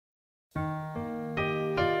Hi,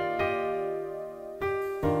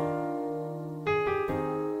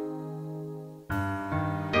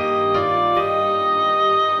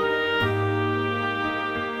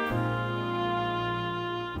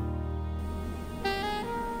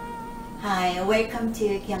 welcome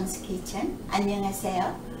to Kyung's Kitchen.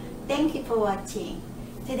 안녕하세요. Thank you for watching.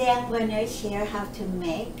 Today I'm going to share how to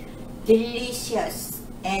make delicious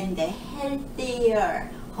and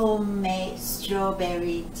healthier homemade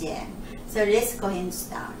strawberry jam. So let's go and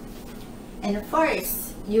start. And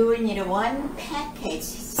first, you will need one package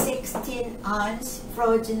 16-ounce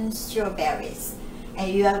frozen strawberries.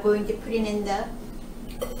 And you are going to put it in the,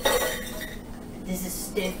 this is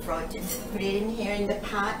still frozen. Put it in here in the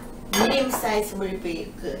pot. Medium size will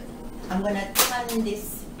be good. I'm gonna turn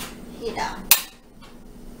this heat on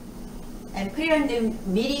and put it on the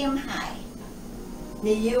medium high.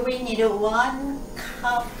 Then you will need 1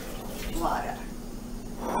 cup water.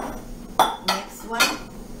 Next one,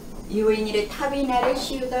 you will need a turbinado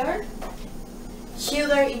sugar.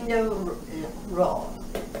 Sugar in the roll.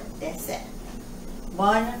 That's it.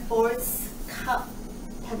 1/4 cup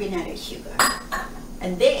turbinado sugar.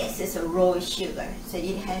 And this is a raw sugar, so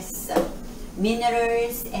it has some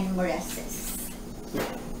minerals and molasses.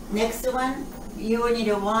 Next one, you will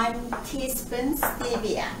need 1 teaspoon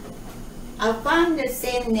stevia. I found the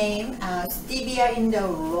same name, stevia in the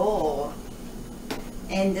roll.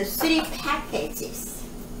 And the 3 packages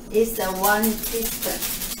is 1 teaspoon.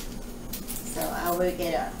 So I will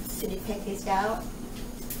get a 3 package out,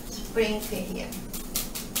 sprinkle here.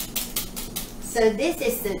 So this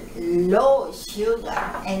is the low sugar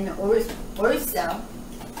and also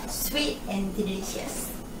sweet and delicious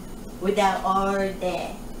without all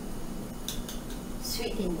the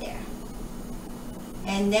sweet in there.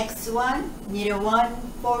 And next one, need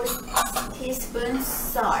 1/4 teaspoon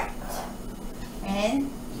salt. And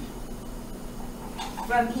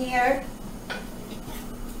from here,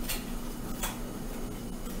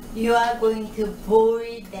 you are going to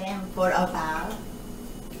boil them for about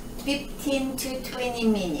 15 to 20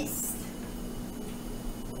 minutes.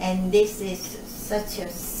 And this is such a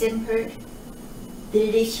simple,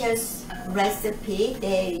 delicious recipe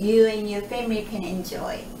that you and your family can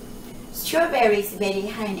enjoy. Strawberry is very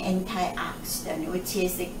high in antioxidant, which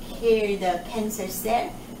is kill the cancer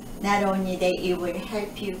cell. Not only that, it will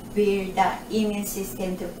help you build the immune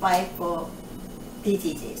system to fight for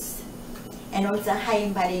diseases. And also high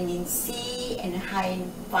in vitamin C and high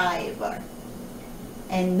in fiber.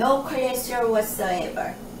 And no cholesterol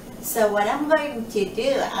whatsoever. So what I'm going to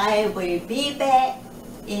do, I will be back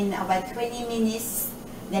in about 20 minutes,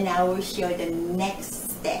 then I will show the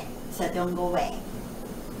next step. So don't go away.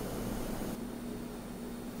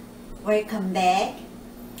 Welcome back.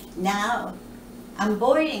 Now I'm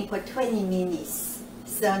boiling for 20 minutes.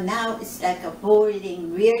 So now it's like a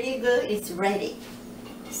boiling really good, it's ready.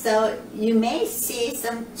 So you may see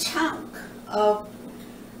some chunk of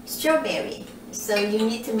strawberry. So you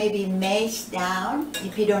need to maybe mash down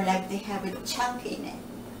if you don't like to have a chunk in it.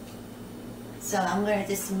 So I'm going to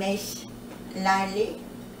just mash lightly.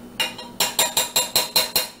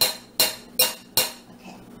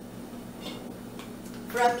 Okay.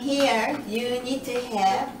 From here, you need to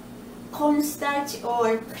have cornstarch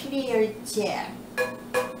or clear gel.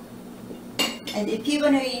 And if you're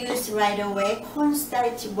going to use right away,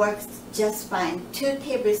 cornstarch works just fine, 2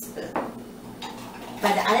 tablespoons.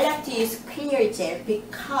 But I like to use clear gel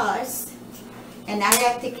because, and I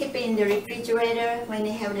like to keep it in the refrigerator when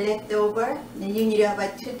you have leftover. Then you need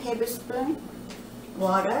about 2 tablespoons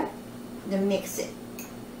water, then mix it.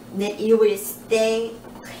 Then it will stay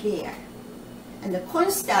clear. And the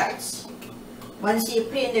cornstarch, once you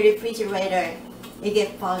put it in the refrigerator, it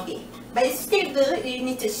gets foggy. But it's still good, you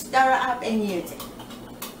need to stir up and use it.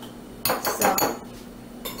 So,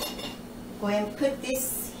 go and put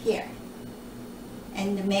this here.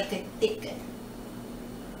 And make it thicken.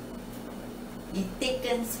 It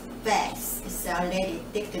thickens fast. It's already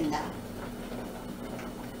thickened up.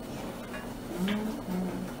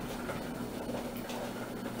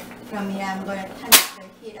 From here, I'm going to turn the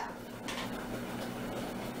heat up.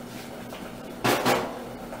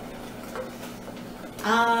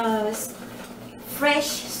 Fresh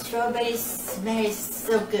strawberry smells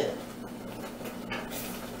so good.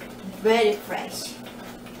 Very fresh.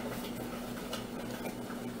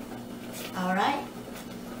 Alright,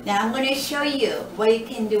 now I'm going to show you what you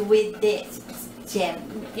can do with this jam.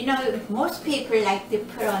 You know, most people like to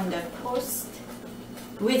put on the toast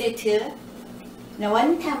with it too. Now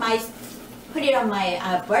one time I put it on my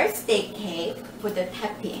birthday cake for the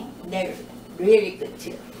topping. They're really good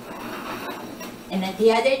too. And then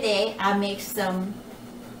the other day I make some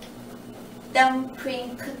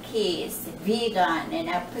dumpling cookies, vegan, and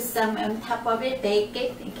I put some on top of it, bake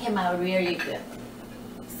it. It came out really good.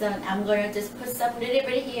 So I'm gonna just put some little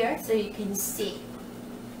bit here so you can see.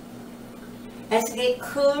 As it gets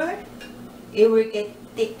cool, it will get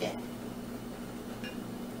thickened.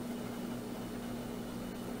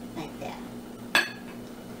 Like that.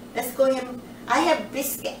 Let's go ahead. I have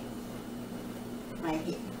biscuit right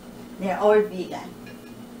here. They're all vegan.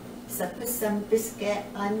 So put some biscuit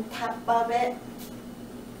on top of it.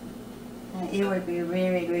 And it will be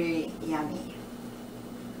really, really yummy.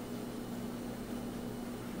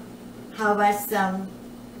 How about some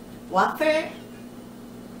waffle?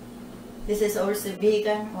 This is also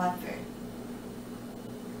vegan waffle.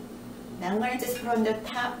 Now I'm going to just put on the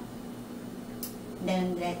top.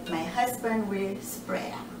 Then let my husband will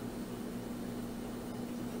spread out.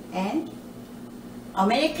 And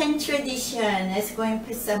American tradition is going to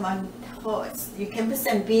put some on toast. You can put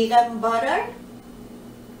some vegan butter.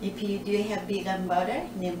 If you do have vegan butter,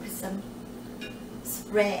 then put some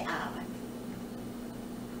spread out.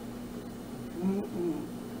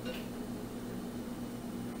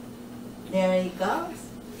 There it goes.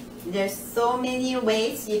 There's so many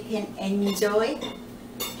ways you can enjoy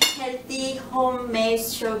healthy homemade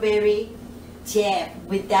strawberry jam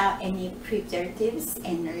without any preservatives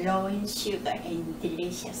and low in sugar and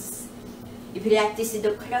delicious. If you like to see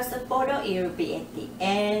the close-up photo, it will be at the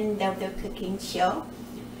end of the cooking show.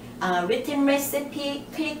 Written recipe,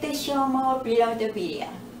 click the show more below the video.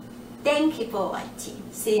 Thank you for watching.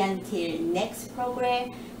 See you until next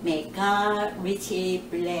program. May God richly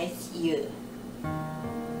bless you.